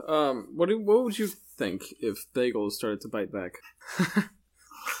what would you think if bagels started to bite back?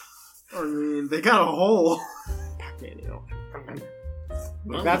 I mean, they got a hole. Pac-Man, you know.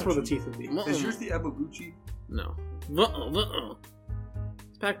 Like, that's where the teeth would be. Is yours the Abaguchi? No.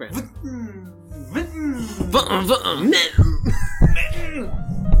 It's Pac-Man.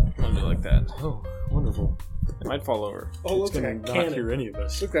 Something like that. Oh, wonderful. It might fall over. Oh, looks like a not cannon. hear any of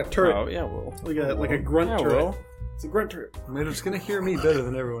us. Look at that turret. Oh, yeah, well. Like a grunt turret. Well. It's a grunt turret. I mean, it's going to hear me better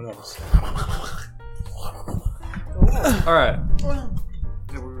than everyone else. Alright. Are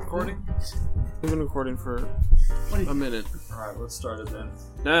we recording? We've been recording for a minute. Alright, let's start it then.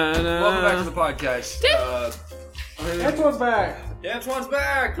 Nah. Welcome back to the podcast. Antoine's back. Antoine's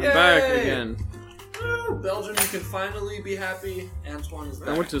back! I'm Yay! back again. Woo! Belgium, you can finally be happy. Antoine is back.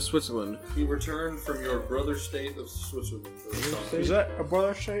 I went to Switzerland. He returned from your brother state of Switzerland. Is that a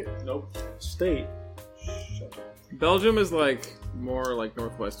brother state? Nope. State. Shut up. Belgium is like more like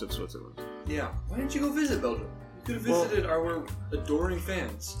northwest of Switzerland. Yeah. Why didn't you go visit Belgium? You could have visited our adoring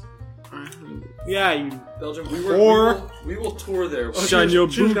fans. Yeah, you. Belgium, we will tour there. Shine your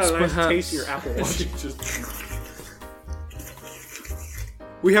She's boots, got a nice perhaps. taste of your Apple Watch.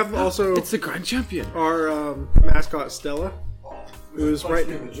 We have also It's the Grand Champion. our mascot Stella, who is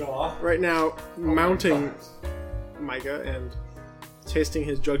right now mounting Micah and tasting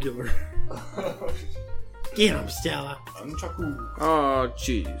his jugular. Get him, Stella. Oh,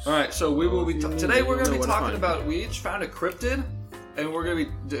 jeez. Alright, so we will be today we're going to be No, talking fine. about, we each found a cryptid, and we're going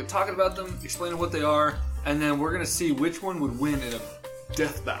to be talking about them, explaining what they are, and then we're going to see which one would win in a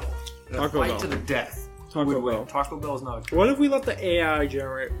death battle. In a Taco fight Bell. to the death. Taco Who would win? Bell. Taco Bell is not a What if we let the AI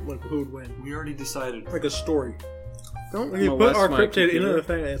generate who would win? We already decided. Like a story. Don't Like you put molest our my cryptid into computer. the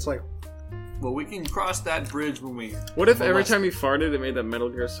thing, and it's like, Well, we can cross that bridge when we What if every molest- time you farted, it made that Metal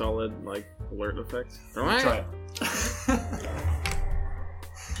Gear Solid like alert effect? Try it.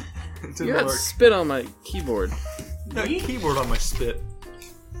 It You didn't got work. spit on my keyboard. You got a keyboard on my spit.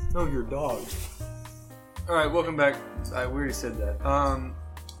 No, your dog. Alright, welcome back. We already said that.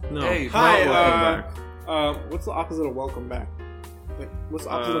 No. Hey, hi, welcome back. What's the opposite of welcome back? Like, what's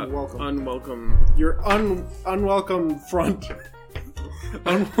the opposite of welcome? Unwelcome. Your unwelcome front.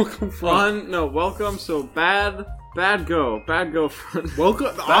 Unwelcome front. Welcome. So bad go front. Welcome.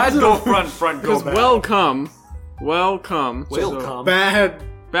 the bad opposite go of- front go Because back. welcome. Welcome. So Bad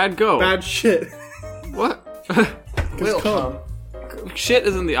bad go. shit. What? Welcome. Shit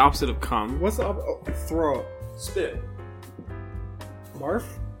isn't the opposite of cum. What's the throw up? Spit. Barf?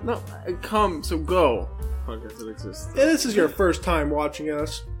 No, cum. So go. Podcast that exists. If this is your first time watching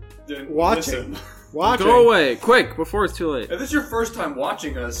us. Then Watching. listen. Watching. Go away, quick, before it's too late. If this is your first time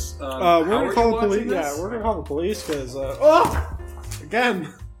watching us, We're how gonna are call you the police. watching this? Yeah, we're gonna call the police because.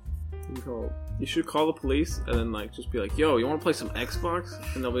 Again. You should call the police and then just be like, "Yo, you want to play some Xbox?"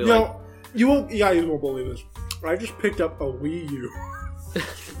 And they'll be like, Yo, you won't. Yeah, you won't believe this. I just picked up a Wii U.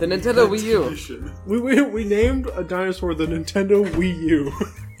 "The Nintendo Wii U." Edition. We named a dinosaur the Nintendo Wii U.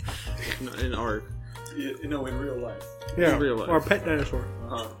 In art. In real life. Yeah, real life. our pet dinosaur.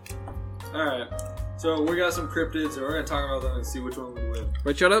 Alright. So we got some cryptids, and we're going to talk about them and see which one would win.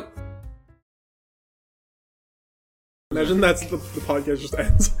 Wait, shut up. Imagine that's the podcast just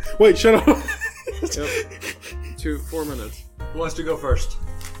ends. Wait, shut up. Yep. 4 minutes. Who wants to go first?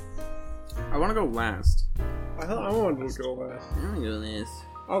 I want to go last. I thought I wanted to go last. I want to go last.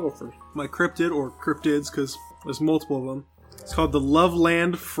 I'll go first. My cryptid, or cryptids, because there's multiple of them. It's called the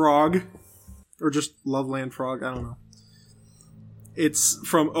Loveland Frog. Or just Loveland Frog, I don't know. It's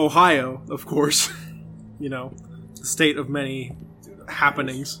from Ohio, of course. You know, the state of many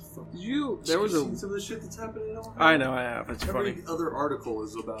happenings. There was a. some of the shit that's happening in Ohio? I know, I have. It's Every funny. other article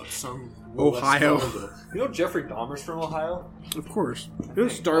is about some Ohio. You know Jeffrey Dahmer's from Ohio? Of course.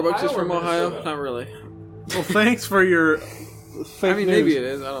 Starbucks Ohio is from or Ohio? Minnesota? Not really. Well, thanks for your fake I mean, news. maybe it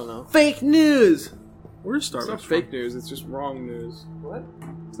is. I don't know. Fake news! Where's It's Starbucks not from? fake news. It's just wrong news. What?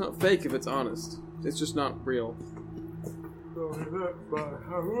 It's not fake if it's honest. It's just not real.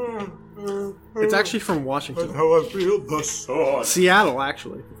 It's actually from Washington. How I feel the sun. Seattle,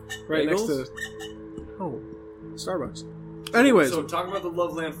 actually. Right Bagels? next to... Oh, Starbucks. Anyways, So talk about the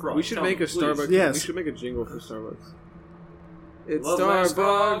Loveland Frog. We should Tell make me, a please. Starbucks. Yes. We should make a jingle for Starbucks. It's Loveland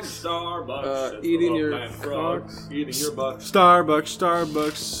Frog, Starbucks. Starbucks. It's the Eating your Loveland Frog. cocks. Eating your bucks.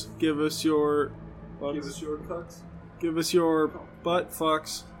 Starbucks, give us your... Give us your cucks. Give us your butt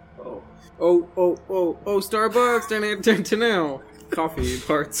fucks. Oh. Oh, Starbucks. Now. Coffee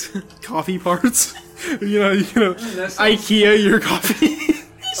parts. Coffee parts. you know, That sounds- IKEA your coffee.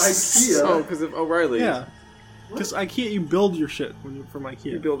 IKEA? Oh, because of O'Reilly. Yeah. Because IKEA, you build your shit when you're from IKEA.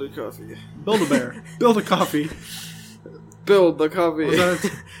 You build your coffee. Build a bear. Build a coffee. Build the coffee. Was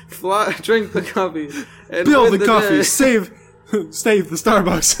that Drink the coffee. And Build win the coffee. day. Save the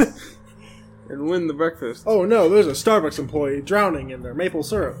Starbucks. And win the breakfast. Oh no, there's a Starbucks employee drowning in their maple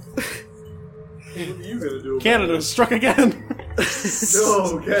syrup. What are you gonna do? Canada struck again.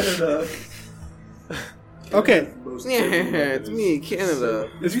 No, Canada. Okay. Yeah, it's me, Canada.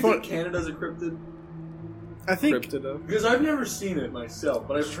 Do you think Canada's a cryptid? I think Cryptid. Because I've never seen it myself,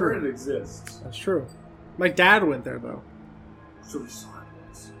 but I've Sure. heard it exists. that's true. My dad went there though. So we saw it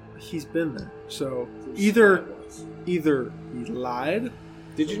once. He's been there. So So we either saw it once. either he lied.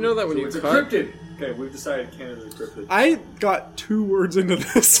 Did you know that when So you it's a cut... cryptid. Okay, we've decided Canada's a cryptid. I got 2 words into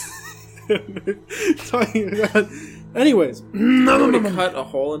this. Talking about. Anyways, When you cut a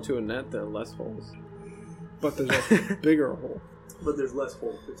hole into a net, there are less holes. but there's a bigger hole. But there's less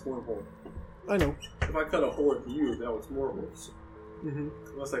hole. It's one hole. I know. If I cut a hole into you, now it's more holes. Mm-hmm.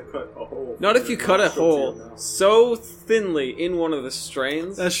 Unless I cut a hole. Not if you cut a hole Now. so thinly in one of the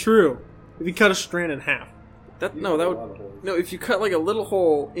strains. That's true. If you cut a strand in half. That You no, cut that a would lot of holes. no. If you cut like a little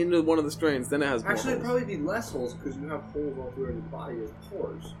hole into one of the strains, then it has more Actually, it'd holes. probably be less holes because you have holes all throughout your body as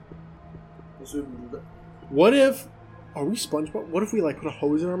pores. This would be What if? Are we SpongeBob? What if we like put a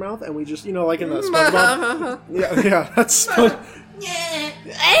hose in our mouth and we just, you know, like in the SpongeBob? yeah, that's Sponge.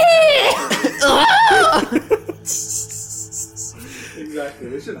 exactly.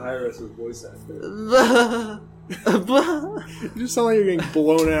 They should hire us as voice actors. You just sound like you're getting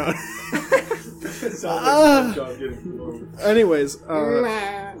blown out. It sounds like SpongeBob getting blown. Anyways,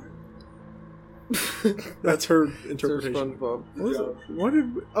 that's her Sir interpretation. SpongeBob. Good job. What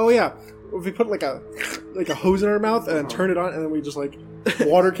did? Oh yeah, if we put like a hose in our mouth and then turn it on, and then we just like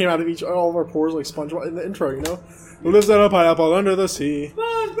water came out of all of our pores like SpongeBob in the intro, you know? Who lives on a pineapple under the sea?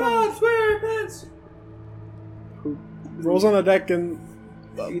 SpongeBob SquarePants. Who rolls on the deck and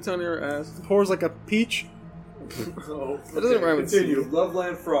Eats on your ass. pours like a peach? Oh, That doesn't rhyme with Continue.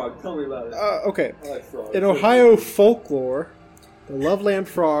 Loveland Frog. Tell me about it. Okay. I like frogs. In Ohio folklore, the Loveland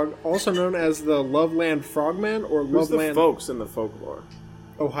Frog, also known as the Loveland Frogman or Who's the Loveland, folks in the folklore?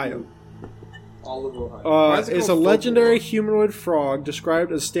 Ohio. All of Ohio. Why is it Is a called legendary folklore? humanoid frog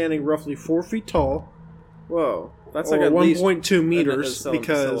described as standing roughly 4 feet tall, Whoa, that's or like at least 1.2 meters, a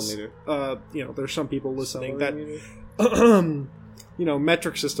because centimeter. there's some people listening Centimeter? that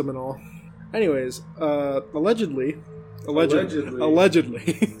metric system and all. Anyways, allegedly,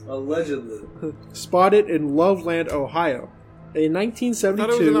 Allegedly. spotted in Loveland, Ohio, in I thought it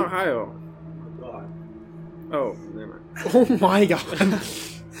was in 1972. Ohio. God. Oh, never mind. Oh my god!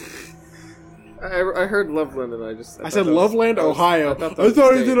 I heard Loveland and I I said Loveland, I Ohio. thought I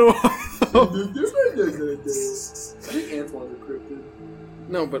thought it was in Ohio. I think Antoine's a cryptid.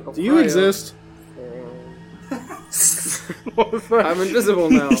 No, but Do you Ohio- exist? I'm invisible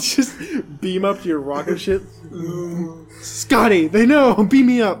now. You just beam up to your rocket ship. Scotty, they know. Beam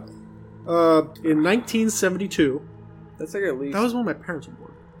me up. In 1972, That's like at least. that was when my parents were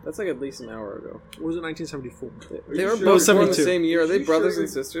born. That's like at least an hour ago. Or was it 1974? They were sure? both born the 72. same year. Are they You brothers sure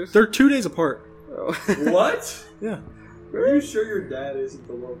and sisters? They're 2 days apart. Oh. What? Yeah. Are you sure your dad isn't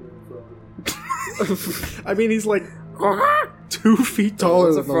the Loveland Frog? I mean, he's like 2 feet taller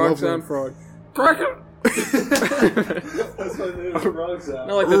What's a than the frog Loveland sound? frog. That's why they have frogs out.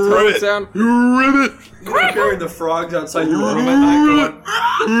 No, like the tone sound. Ribbit! You're carrying the frogs outside your room at night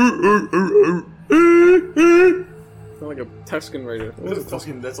Sound like a Tuscan Raider.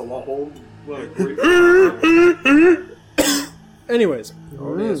 going, that's a lot hole. What a great Anyways,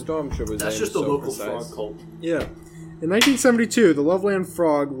 Only a stormtrooper's That's name just is a so local precise. frog cult. yeah. In 1972, the Loveland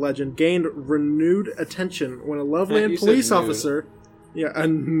Frog legend gained renewed attention when a Loveland You said police nude. officer,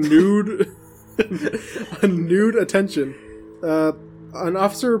 a nude attention. An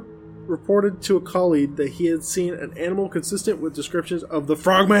officer reported to a colleague that he had seen an animal consistent with descriptions of the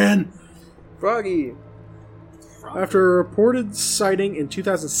Frogman. Froggy. After a reported sighting in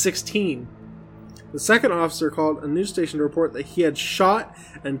 2016, the second officer called a news station to report that he had shot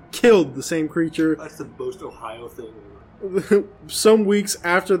and killed the same creature That's the most Ohio thing some weeks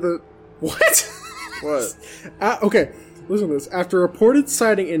after the... What? What? Okay, listen to this. After a reported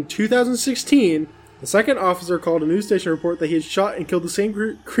sighting in 2016, the second officer called a news station to report that he had shot and killed the same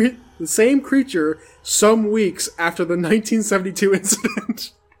creature some weeks after the 1972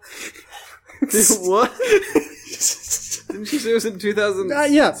 incident. What? Didn't you say it was in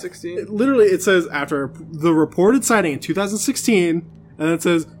 2016? Yeah. Literally, it says after the reported sighting in 2016, and it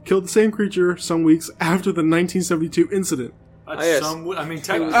says killed the same creature some weeks after the 1972 incident. That's yes.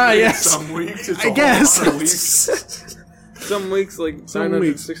 technically yes. some weeks. It's I a guess. whole lot of weeks. Some weeks, like Some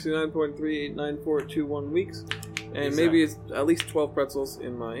weeks. 969.389421 weeks. And Exactly. maybe it's at least 12 pretzels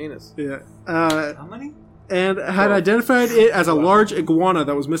in my anus. Yeah. How many? and had identified it as a large iguana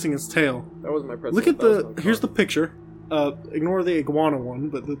that was missing its tail. That was my present. Look at here's the picture. Ignore the iguana one,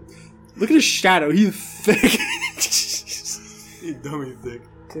 but look at his shadow. He's thick. You dummy thick.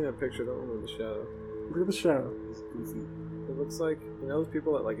 I've seen that picture. Don't remember the shadow. Look at the shadow. It looks like, those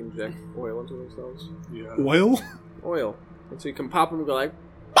people that like inject oil into themselves. Yeah. Oil? And so you can pop them and go like,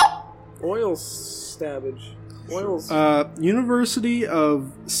 pop! Oil stabbage. Oil's. University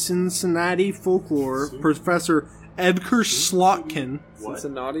of Cincinnati folklore professor Edgar Slotkin.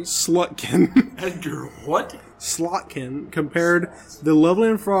 Cincinnati? Slotkin. Edgar what? Slotkin compared the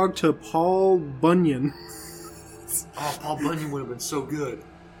Loveland frog to Paul Bunyan. Oh, Paul Bunyan would have been so good.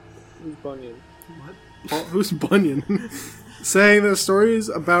 Who's Bunyan? What? Who's Bunyan? Saying that stories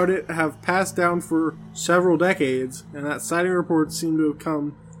about it have passed down for several decades, and that sighting reports seem to have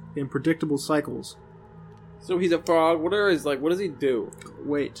come in predictable cycles. So he's a frog. What does he do?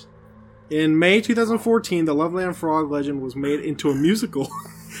 Wait. In May 2014, the Loveland Frog legend was made into a musical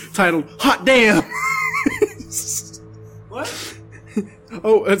titled Hot Damn! What?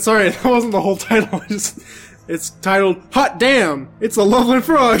 Oh, sorry, that wasn't the whole title. It's titled Hot Damn! It's a Loveland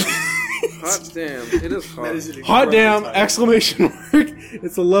Frog! Hot damn. It is hot. Hot damn! Exclamation mark.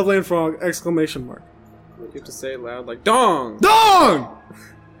 It's a Loveland Frog! Exclamation mark. You have to say it loud like dong! Dong!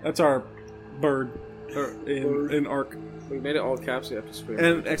 That's our bird in ARC. We made it all caps, you have to scream.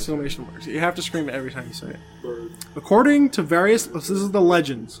 And exclamation marks. You have to scream it every time you say it. Bird. According to various... This is the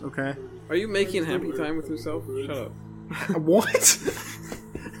legends, okay? Are you making happy time with yourself? Shut up. What?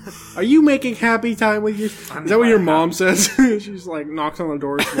 Are you making happy time with you? Is that what your mom says? She's like, knocks on the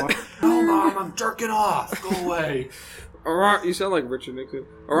door. No, Mom, I'm jerking off. Go away. Alright, you sound like Richard Nixon.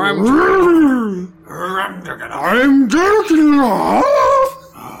 Alright, I'm jerking off. I'm jerking off!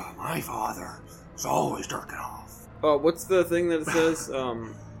 Oh, my father is always jerking off. what's the thing that it says?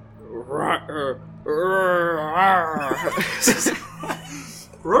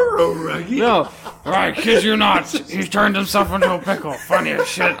 Reggie? No. I kid you not. He turned himself into a pickle.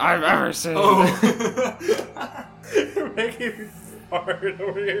 Funniest shit I've ever seen. Oh. You're making me fart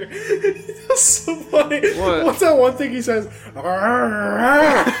over here. That's so funny. What? What's that one thing he says?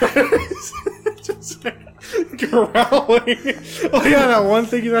 Just like growling. Oh yeah, that one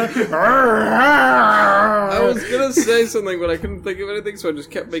thing he says. I was gonna say something, but I couldn't think of anything, so I just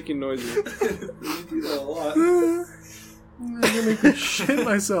kept making noises. You do that a lot. I'm gonna make me shit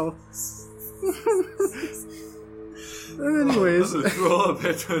myself. Anyways, Throw up.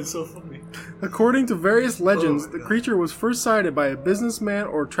 It's so funny. according to various legends, the creature was first sighted by a businessman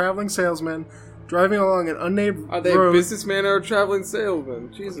or traveling salesman driving along an unnamed Are they road. a businessman or a traveling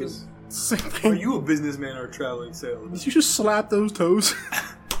salesman? Jesus. Same Are thing. you a businessman or a traveling salesman? Did you just slap those toes?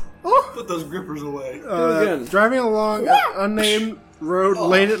 Oh! Put those grippers away. again. Driving along an unnamed road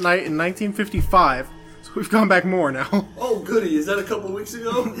late at night in 1955. So we've gone back more now. Oh, goody. Is that a couple weeks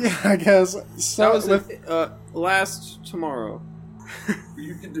ago? Yeah, I guess. So That was last tomorrow.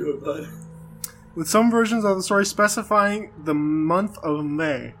 You can do it, bud. with some versions of the story specifying the month of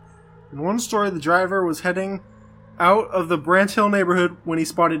May. In one story, the driver was heading out of the Branch Hill neighborhood when he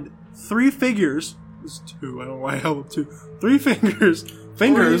spotted three figures. There's two. I don't know why I held up two. Three fingers.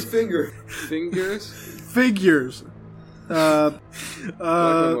 Fingers. Finger. Fingers? Figures. Like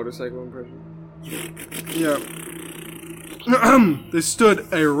my motorcycle impression. Yeah. They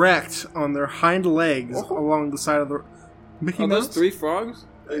stood erect on their hind legs along the side of the Mickey Are Mouse. those 3 frogs?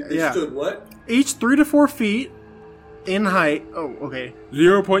 They Yeah. stood what? Each 3 to 4 feet in height. Oh, okay.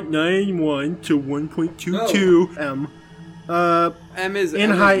 0.91 to 1.22 m. M is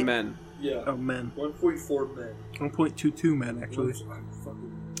In M height- is men. Yeah. Oh, men. 1.4 men. 1.22 men, actually. I'm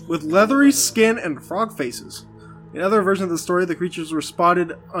fucking... With leathery skin and frog faces. In other versions of the story, the creatures were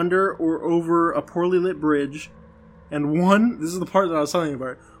spotted under or over a poorly lit bridge, and one, this is the part that I was telling you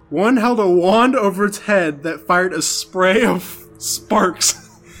about, one held a wand over its head that fired a spray of sparks.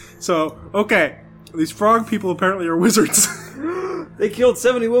 So, okay, these frog people apparently are wizards. They killed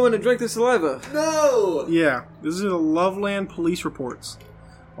 70 women and drank their saliva. No! Yeah, this is the Loveland police reports.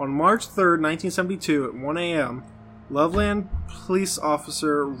 On March 3rd, 1972, at 1 a.m., Loveland police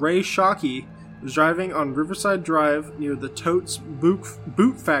officer Ray Shockey was driving on Riverside Drive near the Totes Boot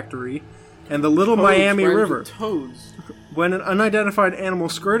Factory and the Little Miami Rhymes with River Toads. when an unidentified animal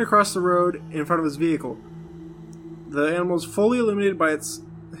scurried across the road in front of his vehicle. The animal was fully illuminated by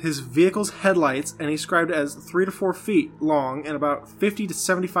his vehicle's headlights and he described it as 3 to 4 feet long and about 50 to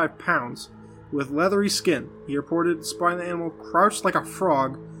 75 pounds with leathery skin. He reported spotting the animal crouched like a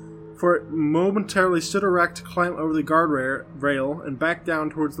frog, for it momentarily stood erect to climb over the guardrail and back down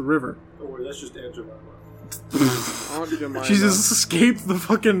towards the river. Don't worry, that's just Aunt Jemima. I want Jemima. She just escaped the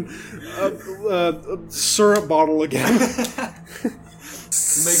fucking syrup bottle again.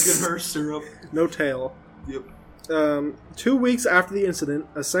 Making her syrup. No tail. Yep. 2 weeks after the incident,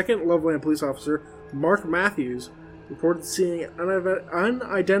 a second Loveland police officer, Mark Matthews, reported seeing an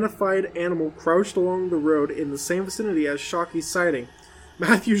unidentified animal crouched along the road in the same vicinity as Shocky's sighting.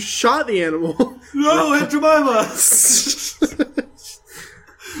 Matthews shot the animal. No, Aunt Jemima!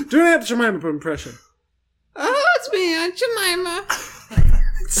 Do an Aunt Jemima impression. Oh, it's me, Aunt Jemima.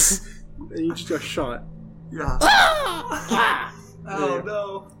 And you just got shot. Yeah. Oh,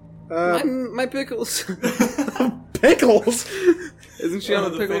 no. My pickles. Pickles? Isn't she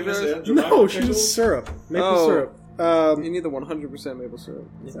on the pickle jar? No, she's just syrup. Maple syrup. You need the 100% maple syrup.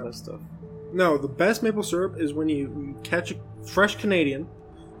 Yeah, that stuff. No, the best maple syrup is when you catch a fresh Canadian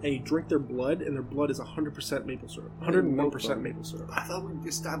and you drink their blood, and their blood is 100% maple syrup. 101% maple syrup. I thought we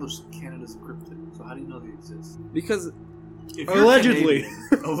established Canada's a cryptid, so how do you know they exist? Because If you're allegedly.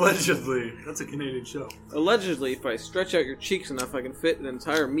 Canadian- allegedly. That's a Canadian show. allegedly, if I stretch out your cheeks enough, I can fit an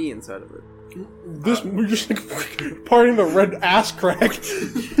entire me inside of it. This we're just like parting the red ass crack.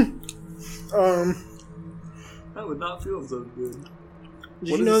 That would not feel so good.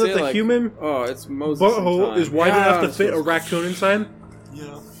 Did What you does know it that say, the like- human Oh, it's Moses. butthole is wide enough to it's fit a Moses. raccoon inside?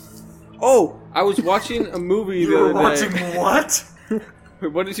 Yeah. Oh, I was watching a movie You the were other watching day. what?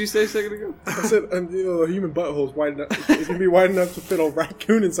 Wait, what did you say a second ago? I said, the human butthole is wide enough. It can be wide enough to fit a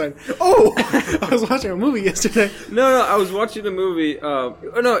raccoon inside. Oh, I was watching a movie yesterday. No, I was watching a movie. Oh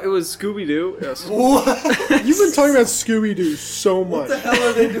no, it was Scooby Doo. Yes. What? You've been talking about Scooby Doo so much. What the hell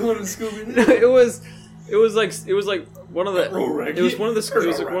are they doing in Scooby-Doo? it was like one of the. It was one of the. It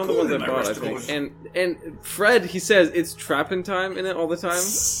was like one of the ones I Raccoon in my bought, I restaurant. think. And Fred, he says it's trapping time in it all the time.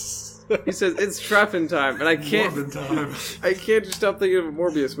 He says it's trapping time, and I can't just stop thinking of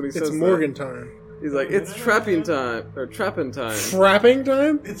Morbius when he says It's Morgan time. that. He's like, it's trapping time or trapping time. Frapping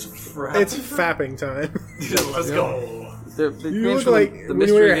time? It's It's fapping time. Let's go. You look like, when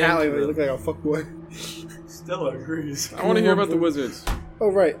you wear your hat, like, you look like a fuckboy. Stella agrees. I want to hear about the wizards. Oh,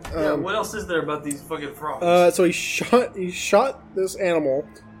 right. What else is there about these fucking frogs? So he shot this animal,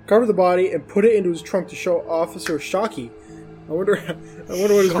 covered the body, and put it into his trunk to show Officer Shocky. I wonder what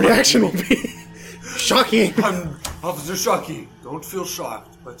his reaction will be. Shocking. I'm Officer Shocky. Don't feel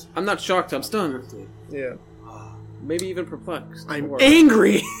shocked, but I'm not shocked. I'm stunned. Yeah. Maybe even perplexed. I'm Or-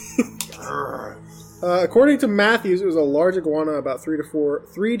 angry. According to Matthews, it was a large iguana, about 3 to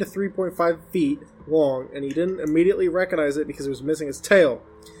 3.5 feet long, and he didn't immediately recognize it because it was missing its tail.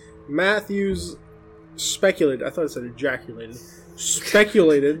 Matthews speculated. I thought it said ejaculated.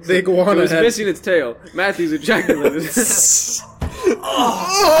 Speculated the iguana It was had missing its tail. Matthews ejaculated.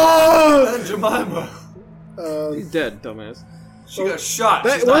 Oh! Aunt Jemima. He's dead, dumbass. She got shot.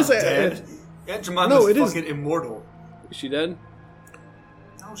 that She's was not a- dead. Aunt Jemima's No, it is- fucking immortal. Is she dead?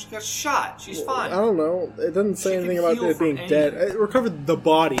 No, she got shot. She's fine. I don't know. It doesn't say She anything can about heal it being from dead. anything. It recovered the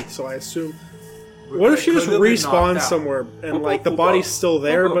body, so I assume. What if she just Could have been knocked respawns out. somewhere and like the body's still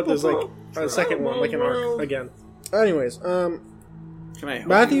there, but there's like a second one, like an arc again. Anyways, Can I help you,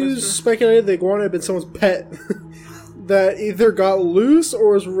 Matthews mister? speculated the iguana had been someone's pet that either got loose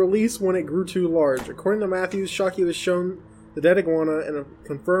or was released when it grew too large. According to Matthews, Shocky was shown the dead iguana and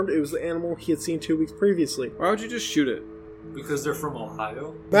confirmed it was the animal he had seen 2 weeks previously. Why would you just shoot it? Because they're from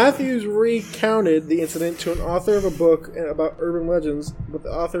Ohio. Matthews recounted the incident to an author of a book about urban legends, but the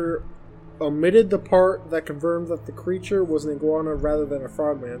author omitted the part that confirmed that the creature was an iguana rather than a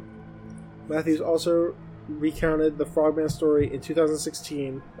frogman. Matthews also recounted the frogman story in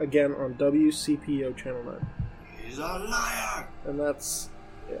 2016, again on WCPO Channel 9. He's a liar. And that's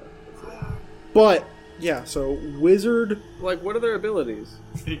But, yeah, so Wizard... Like, what are their abilities?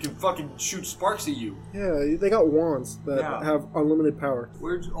 He can fucking shoot sparks at you. Yeah, they got wands that Yeah. have unlimited power.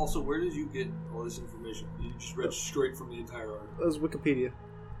 Where did you get all this information? You just read straight from the entire article. That was Wikipedia.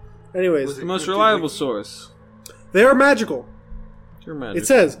 Anyways, Was The it most Cryptid reliable Wiki? source. they are magical. Your magic. It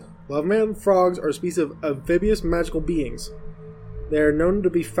says, Loveman frogs are a species of amphibious magical beings. They are known to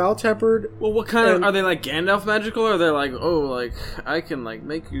be foul-tempered. Well, what kind of... And- Are they like Gandalf magical, or are they like, oh, like, I can, like,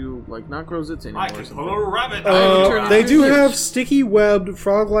 make you, like, not grow zits anymore I or can something? pull a rabbit. They do have sticky-webbed,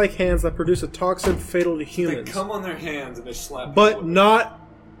 frog-like hands that produce a toxin fatal to They humans. come on their hands and they slap people But with it. not...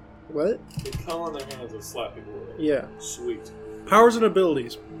 What? They come on their hands and slap people with it. Yeah. Sweet. Powers and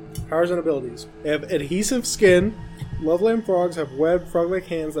abilities. Powers and abilities. They have adhesive skin. Loveland frogs have webbed frog-like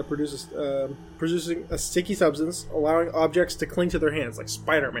hands that producing a sticky substance, allowing objects to cling to their hands, like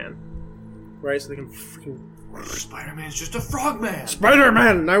Spider-Man. Right? So they can freaking... Spider-Man's just a frogman.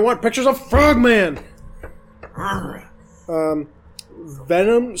 Spider-Man! I want pictures of Frogman!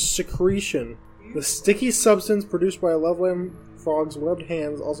 Venom secretion. The sticky substance produced by a loveland frog's webbed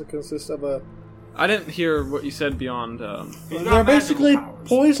hands also consists of a... I didn't hear what you said beyond... They're basically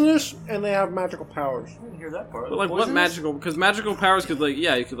poisonous, and they have magical powers. I didn't hear that part. But, like, what magical... Because magical powers could, like...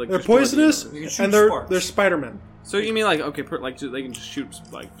 Yeah, you could, like... They're destroy poisonous, things. and they're Spider-Man. So you mean, like, okay, like, they can just shoot,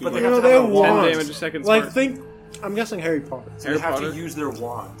 like... Do, But like, they have to they have have a wand. 10 wands. damage a second. Like, smart. think... I'm guessing Harry Potter. So they have Potter? to use their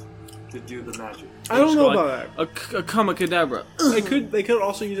wand to do the magic. I don't know Like, about that. a Kamikadabra. They could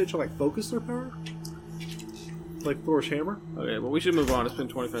also use it to, like, focus their power. Like Thor's hammer. Okay, well, we should move on. It's been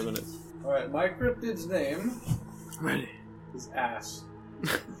 25 minutes. Alright, my cryptid's name Ready. is Ass.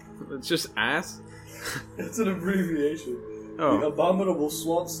 It's just ass? It's an abbreviation. The Oh. abominable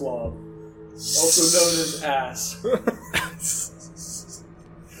swamp slob, also known as Ass.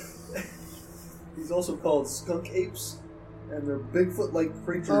 He's also called skunk apes, and they're Bigfoot-like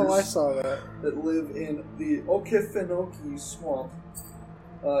creatures Oh, I saw that. that live in the Okefenokee swamp.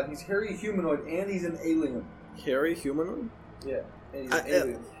 He's hairy humanoid, and he's an alien. Hairy humanoid? Yeah, and he's an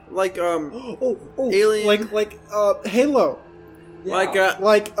alien. Like, Oh, Alien. like Halo. Yeah.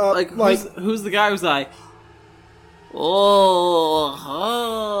 who's the guy who's like,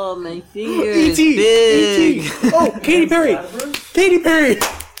 oh, my finger is E.T. big. E.T. Oh, Katy Perry. Labyrinth? Katy Perry.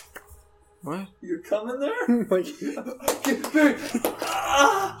 What? You're coming there? Like, Katy Perry!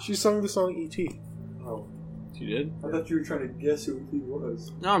 Ah! she sung the song E.T. Oh, You did? I thought you were trying to guess who he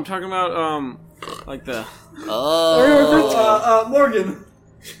was. No, I'm talking about, like the... Morgan!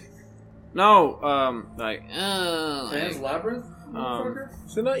 No, like... Pan's Labyrinth? Motherfucker?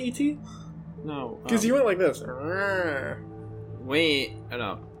 Is it not E.T.? No. Because you went like this. Wait, I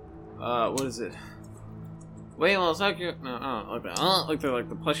know. What is it? Wait, well, it's like you... No, like that. Like they're like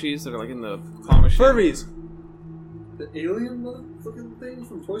the plushies that are like in the claw machine. Furbies. The alien motherfucking thing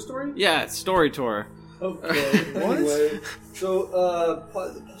from Toy Story? Yeah, it's Story Tour. Okay, What? anyway. So,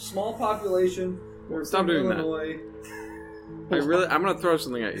 small population. We're Stop from doing that. Illinois. I'm gonna throw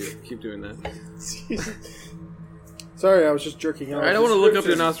something at you. Keep doing that. Sorry, I was just jerking off. I don't want to look up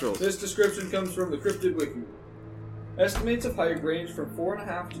your Description. nostrils. This description comes from the Cryptid Wiki. Estimates of height range from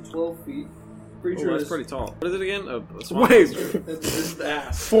 4.5 to 12 feet. Oh, Creature that's is... pretty tall. What is it again? A swamp Wait. monster. This is the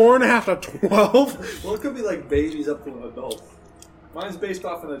ass. 4.5 to 12? Well, it could be like babies up to an adult. Mine's based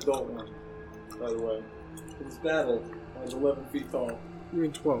off an adult one, by the way. In this battle, I was 11 feet tall. You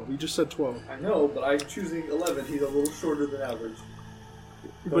mean 12. You just said 12. I know, but I'm choosing 11. He's a little shorter than average.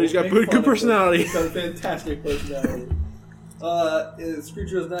 But he's got Don't make good fun of him. personality. He's got a fantastic personality. This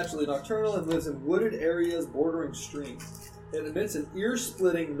creature is naturally nocturnal and lives in wooded areas bordering streams. It emits an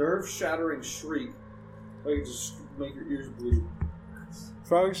ear-splitting, nerve-shattering shriek. Like it just make your ears bleed.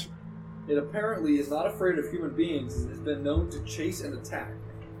 Frogs? It apparently is not afraid of human beings and has been known to chase and attack.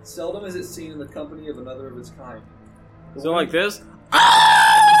 Seldom is it seen in the company of another of its kind. So like this?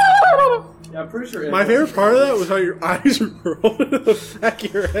 Yeah, I'm pretty sure. My favorite part of that was how your eyes rolled into the back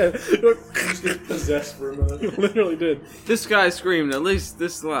of your head. You just get possessed for a minute. You literally did. This guy screamed at least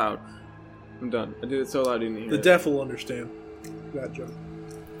this loud. I'm done. I did it so loud you didn't hear The it. deaf will understand that joke.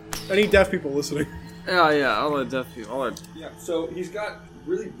 Any deaf people listening? Yeah, all the deaf people. All the... Yeah, so he's got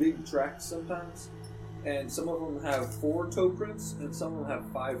really big tracks sometimes, and some of them have 4 toe prints, and some of them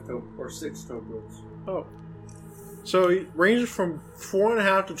have 5 toe or 6 toe prints. Oh. So he ranges from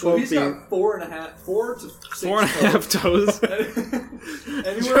 4.5 to 12 So he's feet. got 4 to 6 4.5 toes.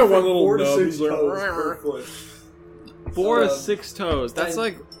 Anywhere got from one little 4 to nub. 6 He's like, toes per foot. 4 to 6 toes. That's and-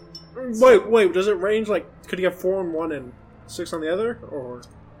 like... Wait, does it range like, could he have 4 on one and 6 on the other? Or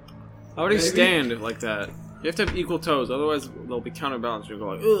How would he Maybe. stand like that? You have to have equal toes, otherwise they'll be counterbalanced. You'll go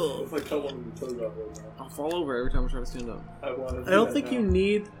like, ugh. If I cut one of the toes off right now, I'll fall over every time I try to stand up. I want to. I don't think you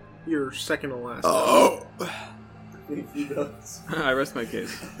need your second to last. Oh! I think he does. I rest my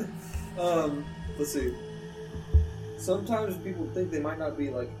case. Let's see. Sometimes people think they might not be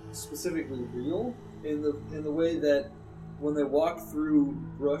like specifically real in the way that when they walk through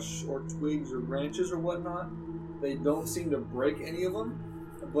brush or twigs or branches or whatnot, they don't seem to break any of them.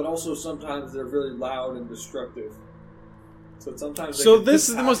 But also sometimes they're really loud and destructive. So sometimes. They So can this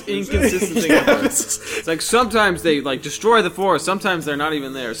is the most dispatch- inconsistent thing I've heard. It's like sometimes they like destroy the forest, sometimes they're not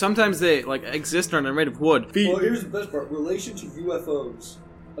even there. Sometimes they like exist and are made of wood. Well, here's the best part: relation to UFOs.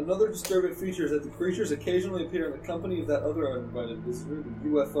 Another disturbing feature is that the creatures occasionally appear in the company of that other uninvited visitor, the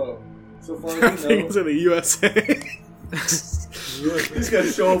UFO. So far I as we think know, it's in the USA. he's got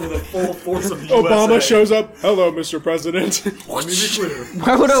to show up with a full force of Obama USA. shows up. Hello, Mr. President. Let me be clear.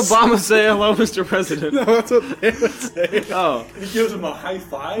 Why would Obama say hello, Mr. President? No, that's what they would say. Oh, He gives him a high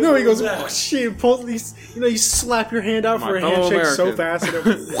five. No, he What goes, was that? oh, shit, pulls these, you slap your hand out My for a fellow handshake so American. fast that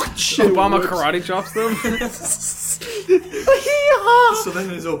it, shit, Obama whoops. karate chops them. So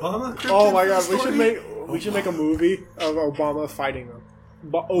then is Obama cryptid? Oh my god, we should make a movie of Obama fighting them.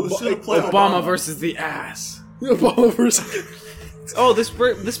 Obama versus the ass. Obama versus. Oh, this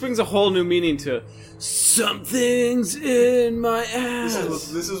brings a whole new meaning to something's in my ass.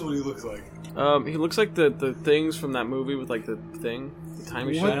 This is what he looks like. He looks like the things from that movie with like the thing, the time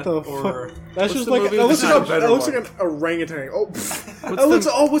machine. What the fuck? That's just the like movie that with looks the like, time- that looks like an orangutan. Oh,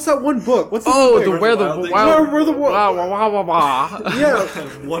 what's that one book? What's the Oh, thing? where the wild Where the wow wow wow wow wow.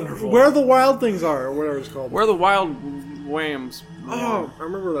 Yeah, Wonderful. where the wild things are, or whatever it's called. Where the wild whams. Oh, I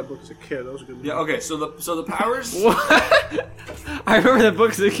remember that book as a kid. That was a good movie. Yeah. Okay. So the powers. What? I remember that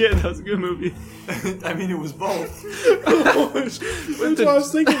book as a kid. That was a good movie. I mean, it was both. That's what I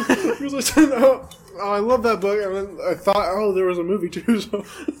was thinking. Because I said, oh, I love that book, and then I thought, oh, there was a movie too. So,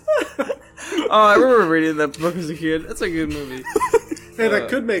 Oh, I remember reading that book as a kid. That's a good movie. hey, that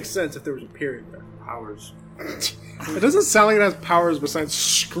could make sense if there was a period there. Powers. It doesn't sound like it has powers besides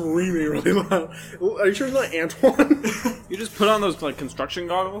screaming really loud. Are you sure it's not Antoine? You just put on those like construction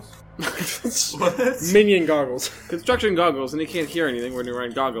goggles. What? Minion goggles. Construction goggles, and you can't hear anything when you're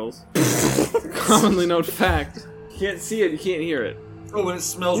wearing goggles. Commonly known fact. You can't see it, you can't hear it. Oh, and it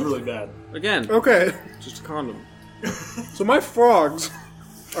smells really bad. Again, Okay, just a condom. so my frogs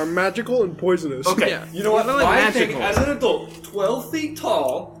are magical and poisonous. Okay. Yeah. You know what? They're like I think magical. as an adult, 12 feet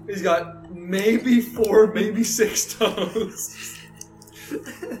tall, he's got maybe 4, maybe 6 toes.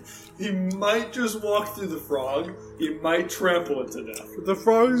 He might just walk through the frog. He might trample it to death. The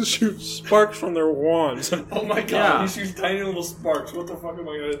frogs shoot sparks from their wands. Oh my god, Yeah. he shoots tiny little sparks. What the fuck am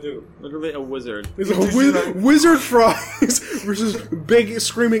I gonna do? Literally a wizard. There's a wizard frogs versus big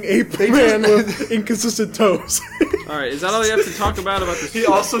screaming ape man with inconsistent toes. Alright, is that all you have to talk about this? He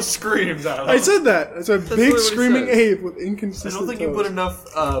also screams out. I said that. It's a big literally what he screaming said. ape with I inconsistent don't think toes. you put enough.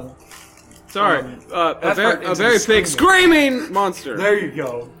 Sorry, a effort very into big screaming. screaming monster. There you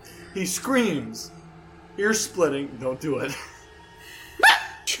go. He screams. Ear splitting. Don't do it.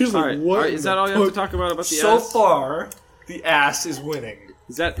 She's like, Alright, what? is that all you have to talk about the So ass? far, the ass is winning.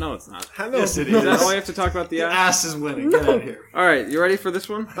 Is that no? It's not. I know. Yes, it Is is. that all you have to talk about the The ass? ass is winning. Get out of here. All right, you ready for this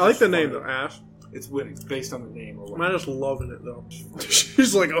one? I like the name though, Ash. It's winning. It's based on the name or I'm whatever. just loving it though.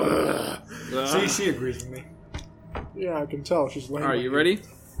 She's like, ugh. See, she agrees with me. Yeah, I can tell. She's lame. All right, you ready?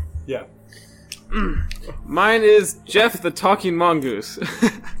 Yeah. Mine is Jeff the Talking Mongoose.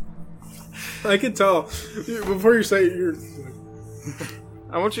 I can tell. Before you say it, you're.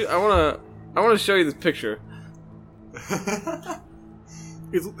 I want to show you this picture.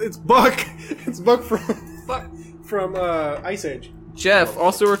 It's Buck. It's Buck from Ice Age. Jeff,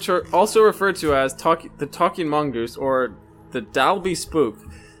 also referred to as the Talking Mongoose or the Dalby Spook,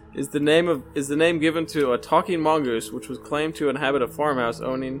 is the name given to a talking mongoose which was claimed to inhabit a farmhouse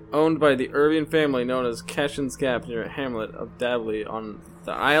owned by the Irving family known as Cashin's Gap near a hamlet of Davley on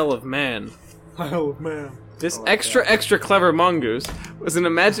the Isle of Man. Isle of Man. This extra clever mongoose was an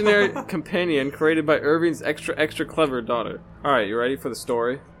imaginary companion created by Irving's extra clever daughter. Alright, you ready for the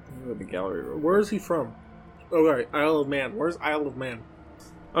story? Look at the gallery real quick. Where is he from? Oh, right. Isle of Man. Where's Isle of Man?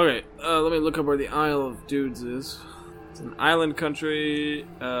 Okay, let me look up where the Isle of Dudes is. It's an island country,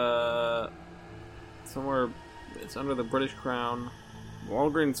 somewhere, it's under the British Crown.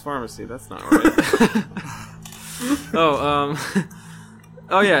 Walgreens Pharmacy, that's not right.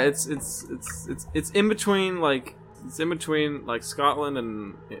 Oh yeah, it's in between like Scotland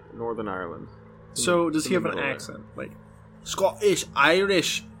and Northern Ireland. So does in he the have an middle there. accent? Like Scottish,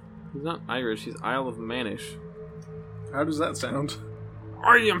 Irish? He's not Irish, he's Isle of Manish. How does that sound?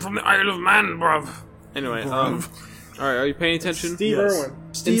 I am from the Isle of Man, bruv. Anyway, alright, are you paying attention? Steve Yes. Irwin.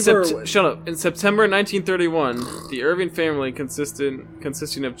 Steve Irwin. Shut up. In September 1931, the Irving family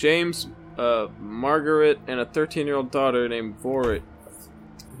consisting of James, Margaret, and a 13-year-old daughter named Vorey.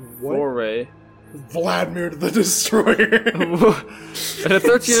 Vladimir the Destroyer. And a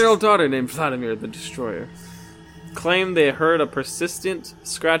 13-year-old daughter named Vladimir the Destroyer claimed they heard a persistent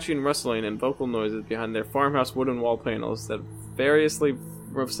scratching, rustling, and vocal noises behind their farmhouse wooden wall panels that variously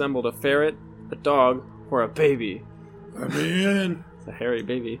resembled a ferret, a dog, or a baby. I'm in. It's a hairy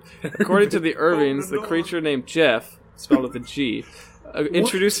baby. According to the Irvings, the creature named Jeff, spelled with a G,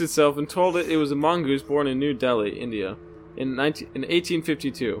 introduced itself and told it was a mongoose born in New Delhi, India, in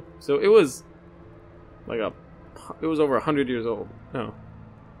 1852. So it was it was over 100 years old. No,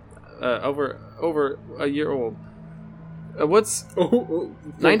 over a year old. What's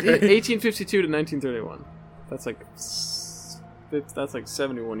 1852 to 1931? That's like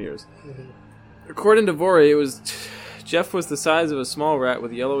 71 years. According to Vorey, Jeff was the size of a small rat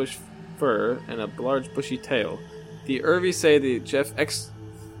with yellowish fur and a large bushy tail. The Irvies say that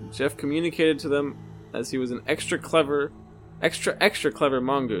Jeff communicated to them as he was an extra clever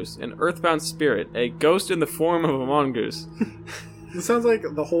mongoose, an earthbound spirit, a ghost in the form of a mongoose. It sounds like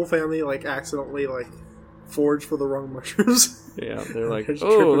the whole family like accidentally like foraged for the wrong mushrooms. Yeah, they're like, Just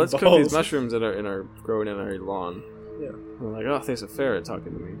oh, tripping let's cook balls." these mushrooms that are growing in our lawn. Yeah. They're like, oh, there's a ferret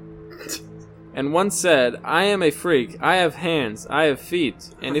talking to me. And one said, I am a freak. I have hands. I have feet.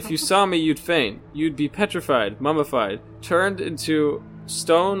 And if you saw me, you'd faint. You'd be petrified, mummified, turned into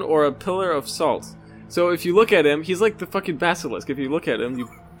stone or a pillar of salt. So if you look at him, he's like the fucking basilisk. If you look at him, you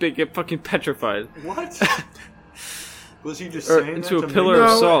get fucking petrified. What? Was he just Or saying into that a to pillar make- of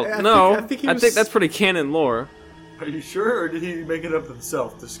No, salt. I think I think that's pretty canon lore. Are you sure, or did he make it up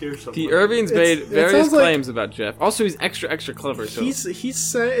himself to scare someone? The Irvings made it various sounds like- claims about Jeff. Also, he's extra clever. So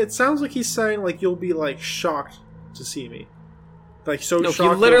It sounds like he's saying like you'll be like shocked to see me, like so. no, he shocked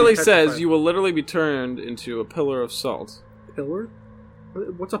you'll be literally says petrified. you will literally be turned into a pillar of salt, pillar.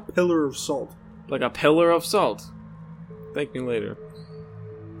 What's a pillar of salt? like a pillar of salt. Thank me later.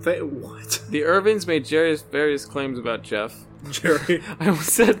 What? The Irvings made various claims about Jeff. Jerry, I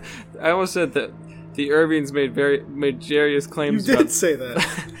almost said that the Irvings made various you claims. did about... say that.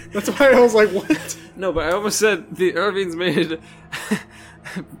 That's why I was like, what? No, but I almost said the Irvings made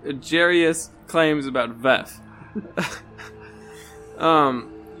various claims about Veth.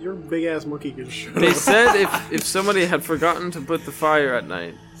 Your big ass monkey can shut They up. said if somebody had forgotten to put the fire at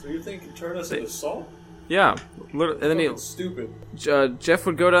night, So you think you turn us into salt? yeah, and then Fucking stupid. Jeff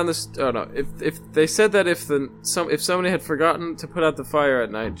would go down this. Oh no! If they said that if somebody had forgotten to put out the fire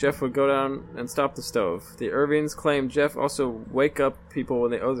at night, Jeff would go down and stop the stove. The Irvings claimed Jeff also wake up people when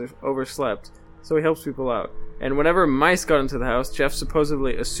they overslept, so he helps people out. And whenever mice got into the house, Jeff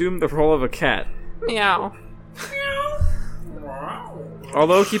supposedly assumed the role of a cat. Meow.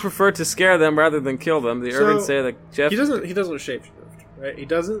 Although he preferred to scare them rather than kill them, the So, Irvings say that Jeff. He doesn't shapeshift, right? He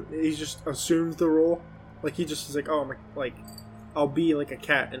doesn't. He just assumes the role. Like he just is like, oh, I'll be like a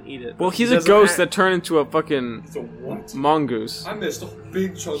cat and eat it. Well, he's He a doesn't ghost act- that turned into a fucking So what? mongoose. I missed a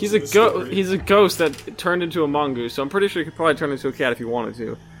big chunk He's of a the story. he's a ghost that turned into a mongoose, so I'm pretty sure he could probably turn into a cat if he wanted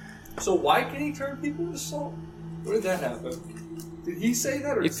to. So why can he turn people into salt? Where did that happen? Did he say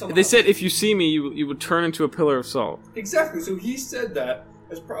that, or did someone They else? said if you see me, you would turn into a pillar of salt. Exactly. So he said that.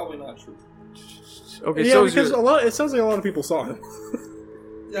 That's probably not true. Okay, Yeah, so because it sounds like a lot of people saw him.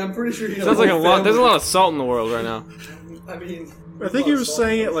 Yeah, I'm pretty sure he. sounds like a lot. There's a lot of salt in the world right now. I mean, I think he was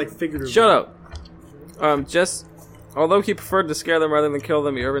saying it like figuratively. Shut up. Although he preferred to scare them rather than kill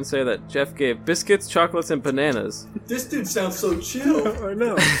them, the Irvins say that Jeff gave biscuits, chocolates, and bananas. This dude sounds so chill. I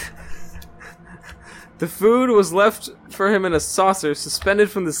know. The food was left for him in a saucer, suspended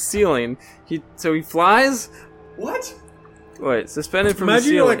from the ceiling. So he flies. What? Wait, suspended from Imagine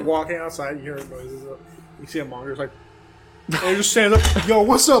the you're ceiling. like walking outside, you hear noises. You see a mongoose like, and he just stands up. Yo,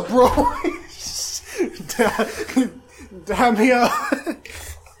 what's up, bro? Dab me up.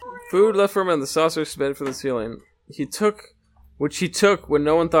 Food left for him in the saucer suspended from the ceiling. Which he took when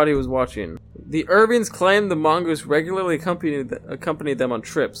no one thought he was watching. The Irvings claimed the mongoose regularly accompanied them on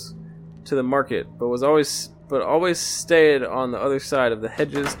trips to the market, but always stayed on the other side of the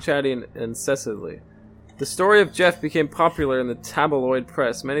hedges, chatting incessantly. The story of Jeff became popular in the tabloid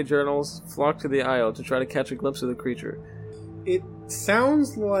press. Many journals flocked to the isle to try to catch a glimpse of the creature. It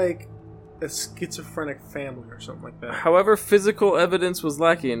sounds like a schizophrenic family or something like that. However, physical evidence was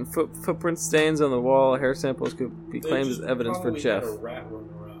lacking. Footprint stains on the wall, hair samples could be claimed as evidence for Jeff. Had a rat running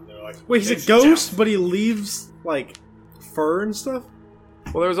around there, like, Wait, he's "It's a ghost, Jeff." but he leaves like fur and stuff.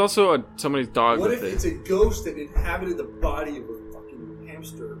 Well, there was also somebody's dog What that if they... it's a ghost that inhabited the body of a fucking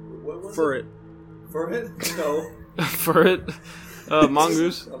hamster? What was For it? it. For it? No. for it.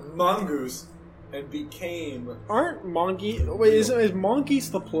 Mongoose. A mongoose, and became. Aren't mongoose? Wait, is mongoose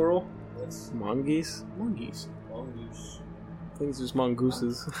the plural? That's Mongoose? Mongoose. mongoose. I think it's just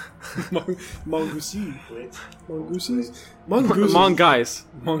mongooses. Mongoosey. Wait. Mongooses. Mongooses. Monguys.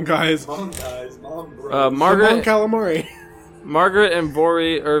 Monguys. Mom guys, mom bro. Mon Margaret calamari. Margaret and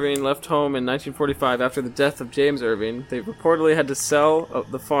Bory Irving left home in 1945 after the death of James Irving. They reportedly had to sell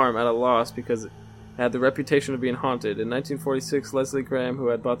the farm at a loss because it had the reputation of being haunted. In 1946, Leslie Graham, who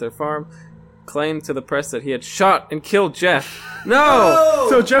had bought their farm, claimed to the press that he had shot and killed Jeff. No!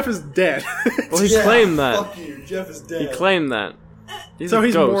 So Jeff is dead. Well, he Yeah, claimed that. Fuck you, Jeff is dead. He claimed that. So a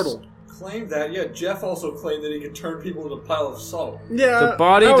he's ghost. mortal. Claimed that. Yeah, Jeff also claimed that he could turn people into a pile of salt. Yeah, The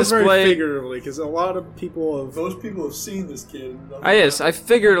body that was very displayed- figuratively because a lot of people have. Most people have seen this kid. Yes, I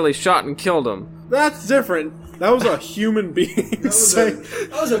figuratively shot and killed him. That's different. That was a human being saying.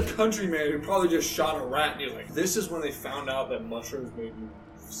 That was a countryman who probably just shot a rat and he was like, this is when they found out that mushrooms made you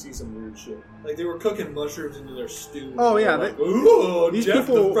see some weird shit. Like they were cooking mushrooms into their stew. Oh, yeah, Like, ooh, these Jeff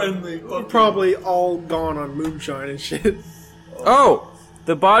people the friendly. Puppy. probably all gone on moonshine and shit. Oh!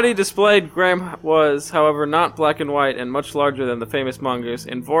 The body displayed Graham was, however, not black and white and much larger than the famous mongoose,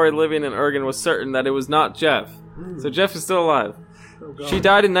 and Vori living in Oregon was certain that it was not Jeff. So Jeff is still alive. Oh, God. She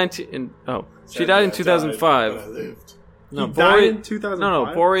died in 2005. I lived. No, He died in 2005? No,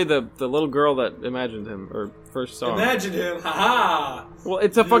 Vori, the little girl that imagined him, or first saw him. Imagine him, haha. Well,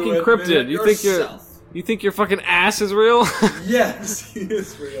 it's a fucking cryptid. You think your fucking ass is real? Yes, he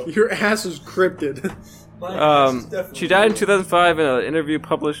is real. Your ass is cryptid. My ass is definitely She died in real. 2005 in an interview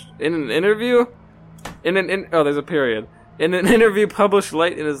published in an interview. There's a period. In an interview published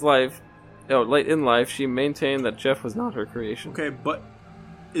late in life, she maintained that Jeff was not her creation. Okay, but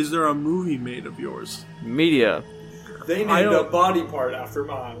is there a movie made of yours? Media. They I named a don't- body part after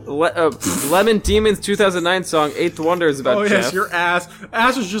mine. Lemon Demon's 2009 song "Eighth Wonder" is about Oh Jeff. yes, your ass.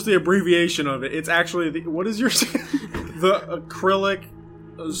 Ass is just the abbreviation of it. It's actually what is your the acrylic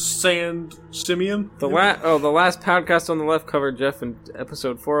sand simian? The last podcast on the left covered Jeff in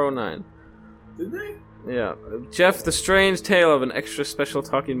episode 409. Did they? Yeah, Jeff: The Strange Tale of an Extra Special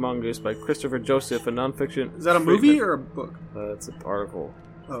Talking Mongoose by Christopher Joseph, a nonfiction. Is that a movie or a book? It's an article.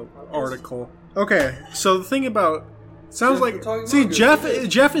 Oh, article. Okay, so the thing about sounds Jeff, like we're talking see mongoose.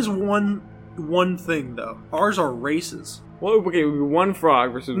 Jeff is one thing though. Ours are races. Well, okay, one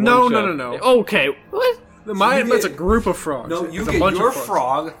frog versus No, one no, Jeff. no, no. Okay, what? Mine, you that's a get- group of frogs. No, you It's a get bunch your of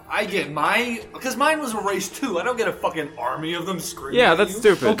frogs. frog. I get my because mine was a race too. I don't get a fucking army of them screaming. Yeah, at that's you.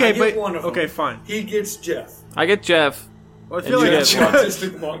 stupid. Okay, I get but one of them. okay, fine. He gets Jeff. I get Jeff. Well, I And feel you like get Jeff-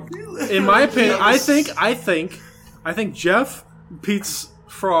 Autistic mongoose. in my opinion, I think Jeff beats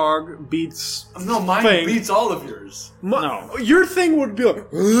Frog beats No, mine thing. beats all of yours. No. Your thing would be like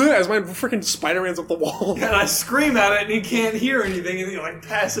as my freaking Spider-Man's up the wall. And I scream at it, and he can't hear anything, and he like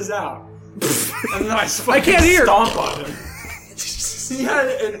passes out. And then I can't hear. stomp on him. He had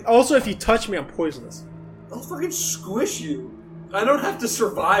an. Also, if you touch me, I'm poisonous. I'll fucking squish you. I don't have to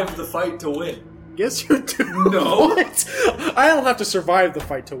survive the fight to win. Yes, you do. No. What? I don't have to survive the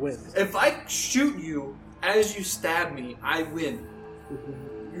fight to win. If I shoot you as you stab me, I win.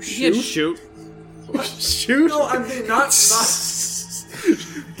 You You can't shoot. Shoot? No, I'm not.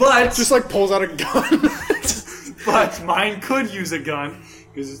 But Just like pulls out a gun. But mine could use a gun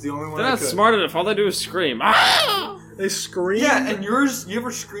because it's the only one. They're I not could. smart enough. All they do is scream. Ah! They scream. yeah, and yours. You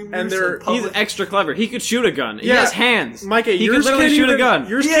ever scream? And yours they're- in public? He's extra clever. He could shoot a gun. He Yeah. has hands. Micah, he could yours literally can't shoot a even- gun.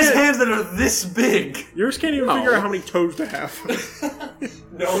 Yours He has can't, hands that are this big. yours can't even No. figure out how many toes to have.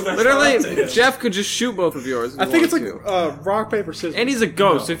 No, that's Literally, not Jeff could just shoot both of yours. I think it's like to. rock, paper, scissors. And he's a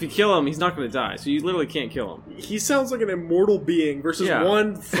ghost, so if you kill him, he's not going to die. So you literally can't kill him. He sounds like an immortal being versus Yeah.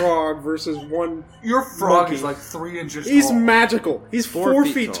 one frog versus one. Your frog Monkey. is like 3 inches He's tall. magical. He's 4 4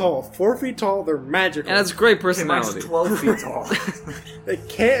 feet feet tall. tall. 4 feet tall. They're magical. And that's great Okay, mine's personality. 12 feet tall. They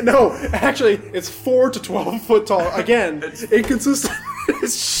can't. No, actually, it's 4 to 12 foot tall. Again, inconsistent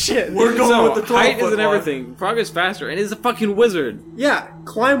as shit. We're going So, with the 12 height foot isn't one. everything. Frog is faster, and he's a fucking wizard. Yeah,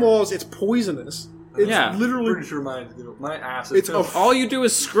 climb walls. It's poisonous. It's Yeah. literally. Pretty sure my ass is. It's a filled. All you do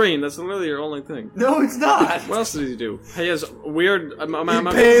is scream. That's literally your only thing. No, it's not. What else does he do? He has weird. He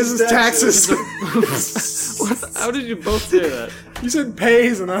pays his taxes. How did you both say that? You said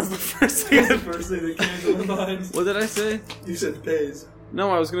pays, and that's the first thing. the first thing that came to my mind. What did I say? You said pays. No,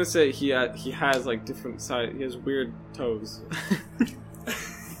 I was gonna say he has like different size. He has weird toes.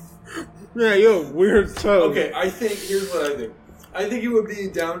 Yeah, you have weird toes. Okay, I think here's what I think. I think it would be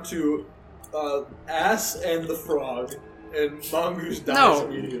down to ass and the frog, and mongoose dies No.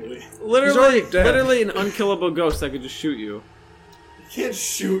 immediately. Literally, already dead. literally an unkillable ghost that could just shoot you. You can't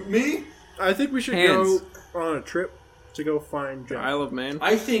shoot me. I think we should Hands. go on a trip to go find The Jeff. Isle of Man.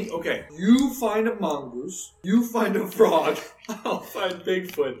 I think, okay, you find a mongoose, you find a frog, I'll find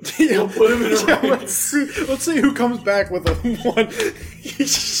Bigfoot. We'll put him in a Yeah, ring. let's see who comes back with a one.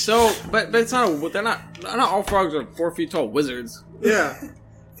 So, but it's not. They're not all frogs are 4 feet tall wizards. Yeah,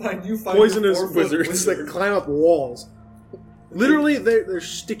 You find poisonous a 4-foot wizards that wizard. can climb up walls. Literally, they're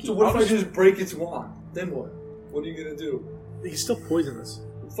sticky. So what if I just break its wand? Then what? What are you gonna do? He's still poisonous.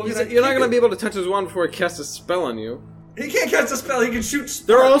 Fucking You're not gonna be able to touch his wand before he casts a spell on you. He can't cast a spell. He can shoot. Sparks.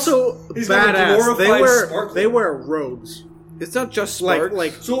 They're also He's got a badass. They glorified sparkler. wear robes. It's not just Like sparks.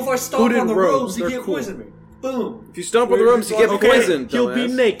 like So if I stomp hooded on the robes, robes, he they're can't cool. poison me. Boom. if you stomp on the ropes, you get Okay, poisoned. he'll be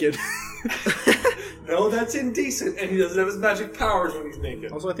dumbass. naked. No, that's indecent, and he doesn't have his magic powers when he's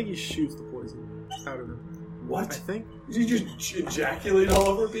naked. Also, I think he shoots the poison out of him. I What? think. Did you just ejaculate all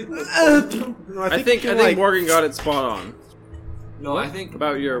over people? No, I think like, Morgan got it spot on No, I think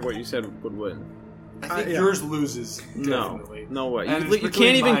about what you said would win. I think yours loses. Definitely. No way. And You it's can't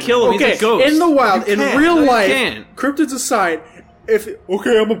between even mine kill him. and- He's a ghost. in the wild, in real No, you life, can't. cryptids aside,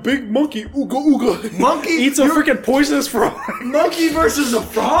 I'm a big monkey, ooga ooga. Monkey? Eats a freaking poisonous frog. Monkey versus a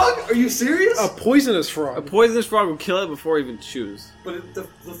frog? Are you serious? A poisonous A frog. poisonous frog will kill it before he even chews. But the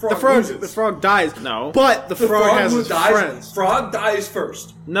The frog dies. No. But the frog has its dies. friends. Frog dies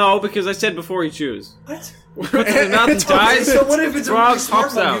first. No, because I said before he chews. What? Puts it in his mouth and dies. So what if it's a frog really smart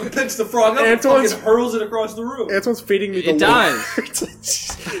pops monkey who out. picks the frog up and Antoine's- fucking hurls it across the room? Antoine's feeding me the It lore. dies.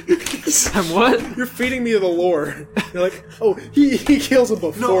 I'm what? You're feeding me the lore. You're like, oh, he kills him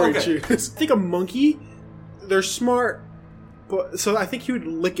before he chews. I think a monkey, they're smart, but so I think he would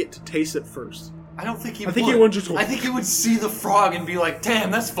lick it to taste it first. I don't think he I think he would just- I think he would see the frog and be like, damn,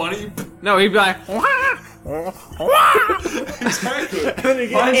 that's funny. No, he'd be like, Exactly. And then you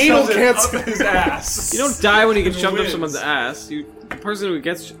get Mine anal shoves it cancer. up his ass. you don't die when you get And shoved up wins. someone's ass. The person who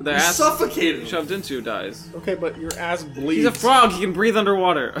gets the You ass suffocate him. shoved into dies. Okay, but your ass bleeds. He's a frog. He can breathe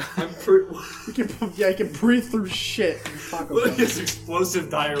underwater. He can breathe through shit. and Taco Look at Bell. his explosive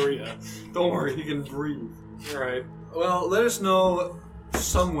diarrhea. Don't worry, he can breathe. Alright. Well, let us know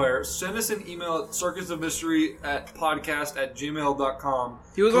somewhere. Send us an email at circusofmystery@podcast@gmail.com.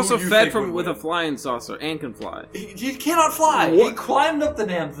 He was Who also you fed think would with a win. flying saucer and can fly. He cannot fly. He What? climbed up the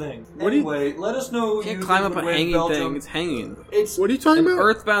damn thing. Anyway, let us know. You can't climb up a hanging thing. It's hanging. It's What are you talking An about?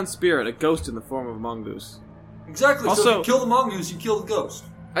 earthbound spirit, a ghost in the form of a mongoose. exactly. so Also- if you kill the mongoose, you kill the ghost.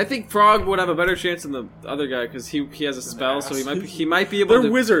 I think Frog would have a better chance than the other guy because he has a spell, so he might be able They're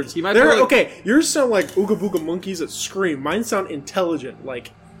to. wizards. He might They're be able to, okay. Yours sound like ooga booga monkeys that scream. Mine sound intelligent,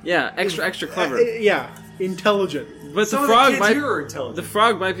 like Yeah, extra clever. yeah, intelligent. But Some the of the frog kids might. here are intelligent. The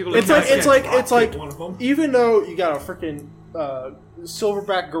frog might be able to. It's like Drop kick one of them. even though you got a freaking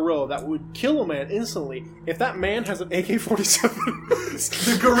silverback gorilla that would kill a man instantly, if that man has an AK-47,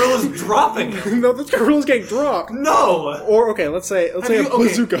 The gorilla's dropping him. no, the gorilla's getting dropped. No! Or okay, let's say a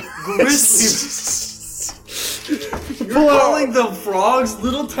bazooka. Grizzly. You're Pull out- calling the frog's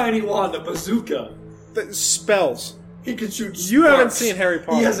little tiny wand a bazooka. The spells. He can shoot sparks. You haven't seen Harry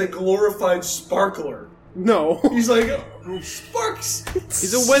Potter. He has a glorified sparkler. No. He's like, sparks!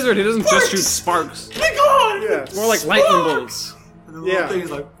 He's a wizard. He doesn't just shoot sparks. Be gone! Yeah. More like lightning bolts. And the little Yeah.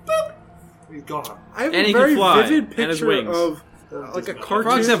 thing's like, boop! He's gone. I have And a he can very fly, vivid and his picture wings. of like a cartoon.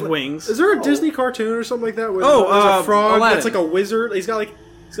 Frogs have wings. Is there a Disney cartoon or something like that? Where Oh, there's a frog Aladdin. that's like a wizard. He's got like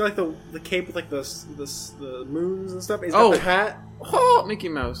the cape with like the moons and stuff. He's got Oh. the hat. Oh, Mickey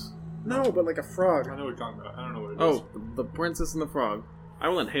Mouse. No, but like a frog. I know what you're talking about. I don't know what it is. Oh, the Princess and the Frog. I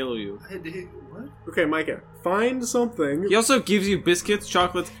will Halo you. What? Okay, Micah, find something. He also gives you biscuits,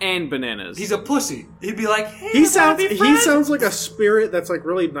 chocolates, and bananas. He's a pussy. He'd be like, hey, He sounds wanna be he friends? sounds like a spirit that's like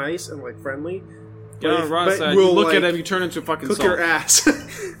really nice and like friendly. Get on the wrong but side. will, You look like, at him, you turn into a fucking Cook salt. your ass.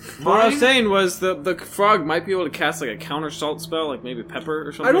 What I was saying was the frog might be able to cast like a counter salt spell, like maybe pepper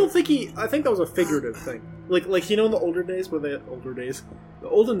or something. I don't think I think that was a figurative thing. Like you know in the olden days when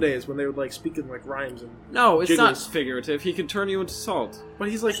they would like speak in like rhymes and. No, it's not Jiggles. figurative. He can turn you into salt. But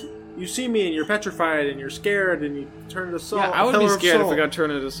he's like, you see me and you're petrified and you're scared and you turn into salt. Yeah, I a would be pillar of scared if salt. I got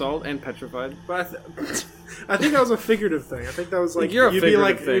turned into salt and petrified. But I think that was a figurative thing. I think that was like You're a you'd be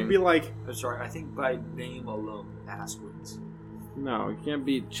like figurative you'd be like I'm sorry, I think by name alone, ass wins. No, you can't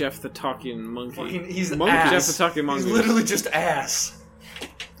beat Jeff the Talking Monkey. Fucking, he's Monkey. ass. Jeff the Talking Monkey. He's literally just ass.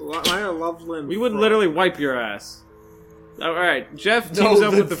 I love Lynn. We would Frog. literally wipe your ass. Alright, Jeff teams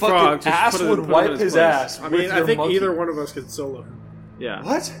up with the frog. ass put it- would put him wipe in his place. ass. I mean, with I your think monkey. either one of us could solo him. Yeah.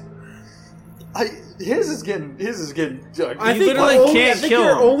 What? His is getting. I think literally the only, can't I think kill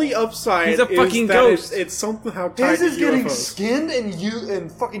your him. only upside He's a is fucking that ghost. It's somehow tied His to is getting UFOs. skinned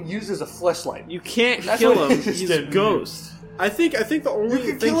and fucking used as a fleshlight. You can't That's kill what him. he He's did. a ghost. I think the only You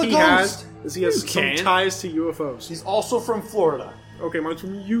can thing kill a he ghost. has is he has You some can. ties to UFOs. He's also from Florida, Okay, mine's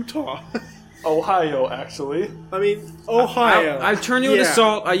from Utah. Ohio, actually. I mean, Ohio. I turn you into Yeah.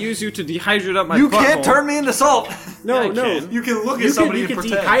 salt. I use you to dehydrate up my You butthole. can't turn me into salt. No, Yeah, I no. can. You can look at You somebody can and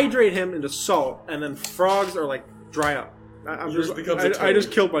pretend. dehydrate him into salt, and then frogs are like dry up. Yours becomes a I toad. just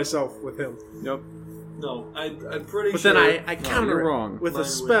killed myself with him. Yep. No, I'm pretty But sure. then I No, counter you're it wrong. with Mine a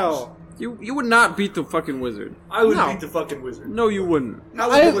spell. You would not beat the fucking wizard. I would No. beat the fucking wizard. No, you wouldn't. How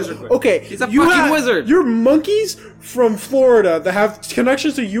would the wizard win? Okay, He's a you fucking have- wizard. You're monkeys from Florida that have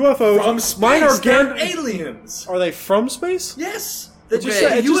connections to UFOs. From space, Mine are they're aliens. Are they from space? Yes. The just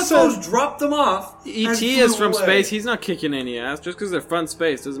said- it just UFOs said- dropped them off. E.T. and is flew from away. space. He's not kicking any ass. Just because they're from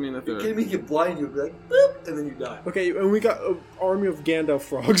space doesn't mean that You they're. kidding me? Get blind, you'll be like, boop, and then you die. Okay, and we got an army of Gandalf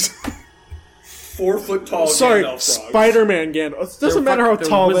frogs. 4 foot tall. Sorry, Gandalf frogs. Spider-Man Gandalf. It doesn't matter how they're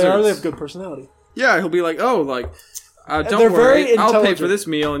tall they are; they wizards. have good personality. Yeah, he'll be like, oh, like, Don't They're worry, very I'll pay intelligent. for this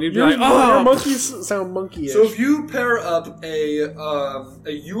meal, and you'd be Your like, oh! monkeys sound monkey-ish. So if you pair up a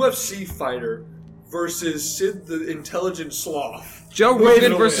UFC fighter versus Sid the Intelligent Sloth, Joe who's Rogan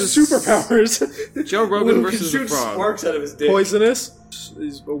gonna versus superpowers, Joe Rogan who versus can the shoot frog. sparks out of his dick. poisonous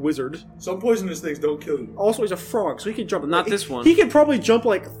is a wizard. Some poisonous things don't kill you. Also, he's a frog, so he can jump. Not this one. He could probably jump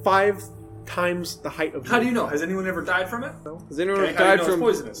like 5 times the height of. How do you know? Has anyone ever died from it? Has anyone Okay, how do you died know from it's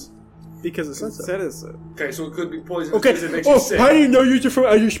poisonous? Because it says so. Said it, so. Okay, so it could be poisonous Okay. because it makes you sick. How do you know you're from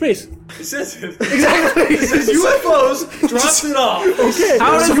outer space? It says it. Exactly. It says UFOs dropped it off. Okay.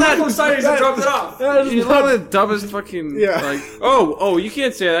 How does that- UFO scientists have dropped it off. That is You know not- the dumbest fucking Yeah. like oh you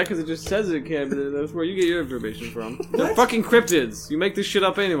can't say that because it just says it can't. But that's where you get your information from. They're fucking cryptids. You make this shit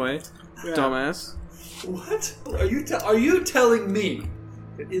up anyway, dumbass. What? Are you telling me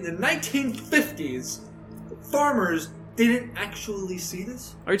that in the 1950s, the farmers didn't actually see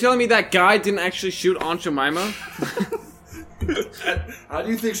this? Are you telling me that guy didn't actually shoot Aunt Jemima? How do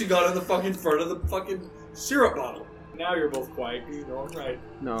you think she got in the fucking front of the fucking syrup bottle? Now you're both quiet because you know I'm right.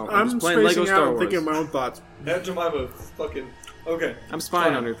 No, I'm just playing Lego spacing Star out and Wars. thinking of my own thoughts. Aunt Jemima fucking... Okay. I'm spying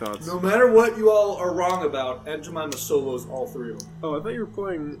Fine. on your thoughts. No matter what you all are wrong about, Aunt Jemima solos all three of them. Oh, I thought you were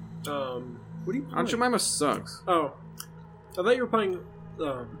playing. What are you playing? Aunt Jemima sucks. Oh, I thought you were playing.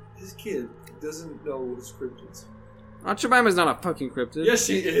 This kid doesn't know what cryptids. Aunt Jemima's not a fucking cryptid. Yes,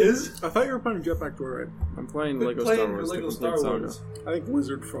 she is. I thought you were playing Jetpack Joyride. I'm playing Quit Lego playing Star your Wars. Lego the Star complete Wars. saga. I think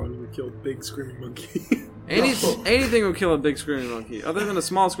Lizard Frog would kill Big Screaming Monkey. Anything would kill a big screaming monkey, other than a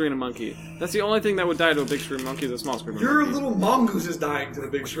small screaming monkey. That's the only thing that would die to a big screaming monkey is a small screaming Your monkey. little mongoose is dying to the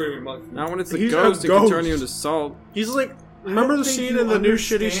big screaming monkey. Not when it's the He's a ghost, it can ghost. turn you into salt. He's like, remember the think scene you in the new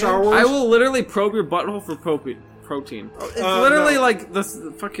understand. shitty Star Wars? I will literally probe your butthole for protein. It's literally no. like the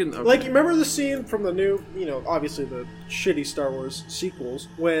fucking... Okay. Like, remember the scene from the new, obviously the shitty Star Wars sequels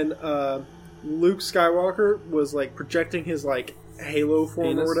when Luke Skywalker was like projecting his like Halo form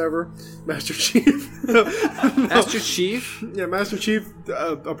Penis? or whatever. Master Chief. Master Chief? Yeah, Master Chief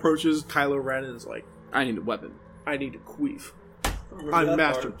approaches Kylo Ren and is like, I need a weapon. I need to queef. Remember I'm that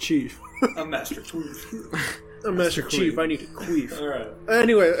Master part? Chief. I'm Master Queen. I'm Master Chief. Queef. I need to queef. Alright.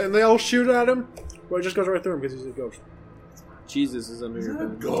 Anyway, and they all shoot at him. Well, it just goes right through him because he's a ghost. Jesus is under Is your that a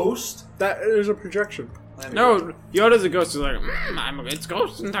bed. ghost? That is a projection. No, Yoda's a ghost. He's like, it's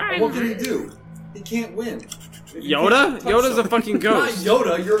ghost in time. What can he do? He can't win. If you Yoda? can't touch Yoda's a something- fucking ghost. Not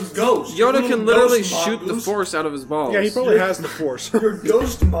Yoda, you're a ghost. Your Yoda little can literally ghost shoot the mongoose. force out of his balls. Yeah, he probably has the Force. Your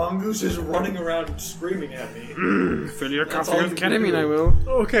ghost mongoose is running around screaming at me. Fill your That's coffee all with you can ketamine, do. I will.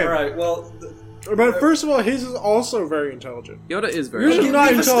 Okay. Alright, well... But first of all, his is also very intelligent. Yoda is very Yours is We've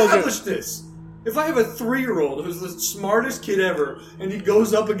not intelligent. established this. If I have a 3-year-old who's the smartest kid ever, and he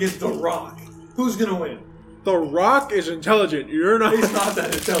goes up against The Rock, who's gonna win? The Rock is intelligent. You're not. He's not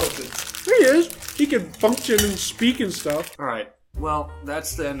that intelligent. He is. He can function and speak and stuff. Alright, well,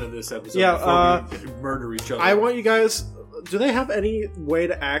 that's the end of this episode Yeah, before we murder each other. I want you guys. Do they have any way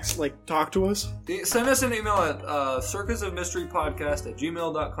to talk to us? Send us an email at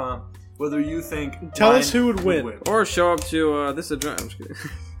circusofmysterypodcast@gmail.com whether you think... Tell us mine who would win. Or show up to this address. I'm just kidding.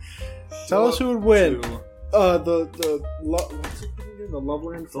 Tell us who would win. To What's it again? The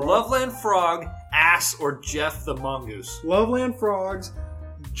Loveland the Frog. Loveland Frog, Ass, or Jeff the Mongoose. Loveland Frogs,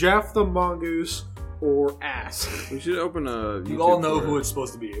 Jeff the Mongoose, or Ass. We should open a YouTube You all know for who it, it's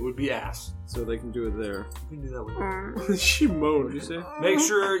supposed to be. It would be Ass. so they can do it there. You can do that with She moaned. What'd you say? Make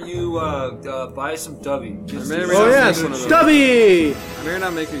sure you buy some Dubby. Oh yes, Dubby! I may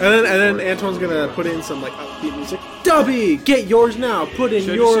not making. And then Antoine's gonna put in some like upbeat music. Dubby, get yours now. Put in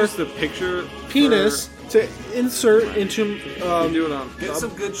Should I your just use the picture penis to insert into. do it on. Get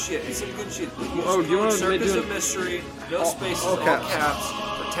some good shit. Get some good shit. Oh, do you wanna Circus do of Mystery, no spaces, all all caps. caps,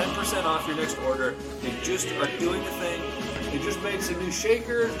 for 10% off your next order. They just are doing the thing. They just made some new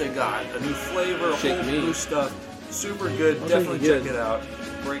shakers. They got a new flavor, a Shake whole me. new stuff. Super good. I'll Definitely take it check it out.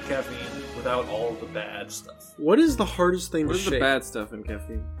 Great caffeine without all the bad stuff. What is the hardest thing What to is shake? the bad stuff in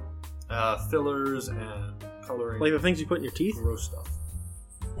caffeine? Fillers and coloring. Like the things you put in your teeth? gross stuff.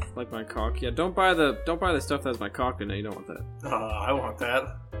 Like my cock. Yeah, don't buy the stuff that has my cock in it. You don't want that. I want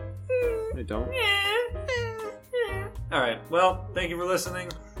that. I don't. All right. Well, thank you for listening.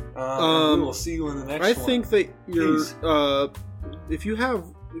 We will see you in the next I one. think that you're Peace. if you have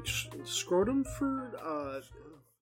scrotum for